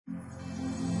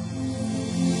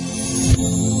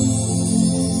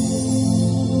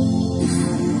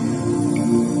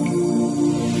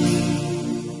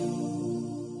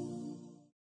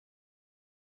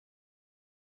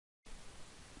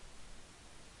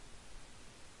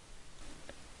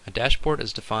A dashboard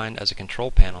is defined as a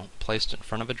control panel placed in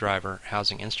front of a driver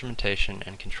housing instrumentation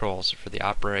and controls for the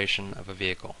operation of a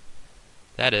vehicle.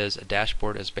 That is, a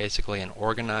dashboard is basically an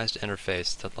organized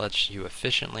interface that lets you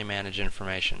efficiently manage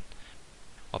information.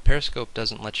 While Periscope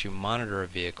doesn't let you monitor a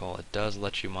vehicle, it does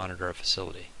let you monitor a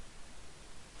facility.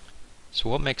 So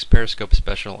what makes Periscope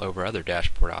special over other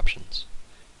dashboard options?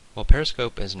 Well,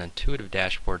 Periscope is an intuitive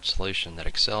dashboard solution that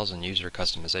excels in user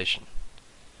customization.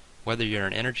 Whether you're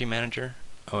an energy manager,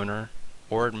 owner,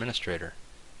 or administrator,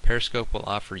 Periscope will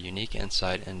offer unique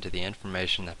insight into the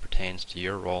information that pertains to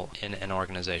your role in an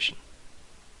organization.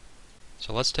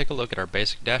 So let's take a look at our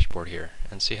basic dashboard here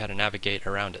and see how to navigate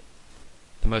around it.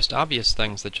 The most obvious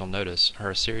things that you'll notice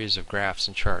are a series of graphs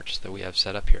and charts that we have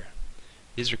set up here.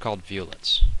 These are called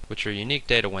viewlets, which are unique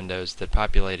data windows that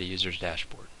populate a user's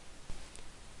dashboard.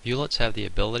 Viewlets have the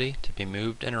ability to be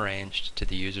moved and arranged to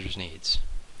the user's needs,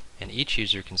 and each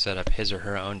user can set up his or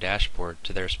her own dashboard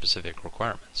to their specific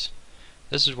requirements.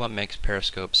 This is what makes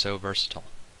Periscope so versatile.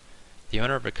 The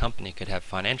owner of a company could have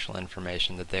financial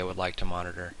information that they would like to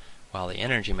monitor, while the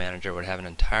energy manager would have an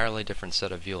entirely different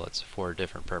set of viewlets for a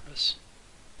different purpose.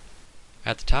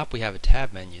 At the top we have a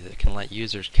tab menu that can let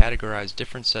users categorize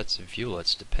different sets of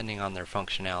viewlets depending on their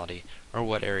functionality or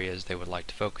what areas they would like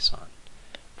to focus on.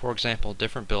 For example,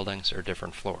 different buildings or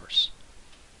different floors.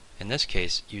 In this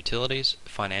case, utilities,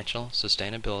 financial,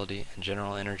 sustainability, and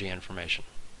general energy information.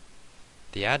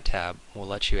 The Add tab will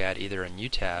let you add either a new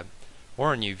tab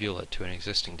or a new viewlet to an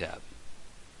existing tab.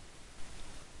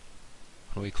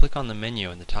 When we click on the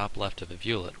menu in the top left of a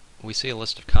viewlet, we see a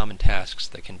list of common tasks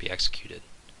that can be executed.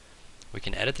 We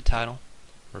can edit the title,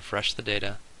 refresh the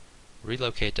data,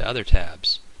 relocate to other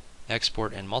tabs,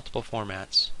 export in multiple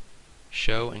formats,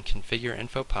 show and configure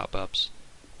info pop-ups,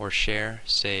 or share,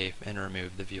 save, and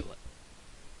remove the viewlet.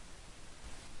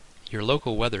 Your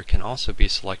local weather can also be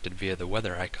selected via the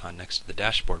weather icon next to the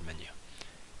dashboard menu.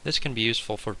 This can be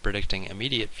useful for predicting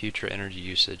immediate future energy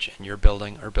usage in your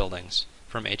building or buildings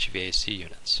from HVAC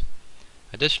units.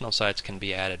 Additional sites can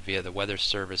be added via the weather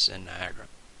service in Niagara.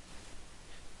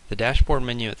 The dashboard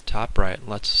menu at the top right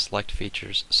lets us select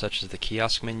features such as the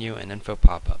kiosk menu and info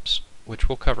pop-ups, which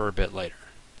we'll cover a bit later,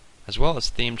 as well as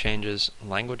theme changes,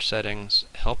 language settings,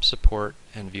 help support,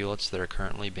 and viewlets that are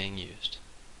currently being used.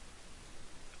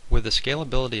 With the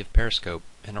scalability of Periscope,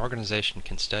 an organization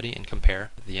can study and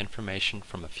compare the information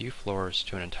from a few floors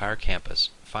to an entire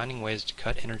campus, finding ways to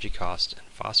cut energy costs and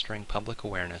fostering public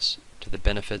awareness to the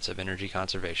benefits of energy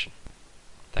conservation.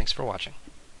 Thanks for watching.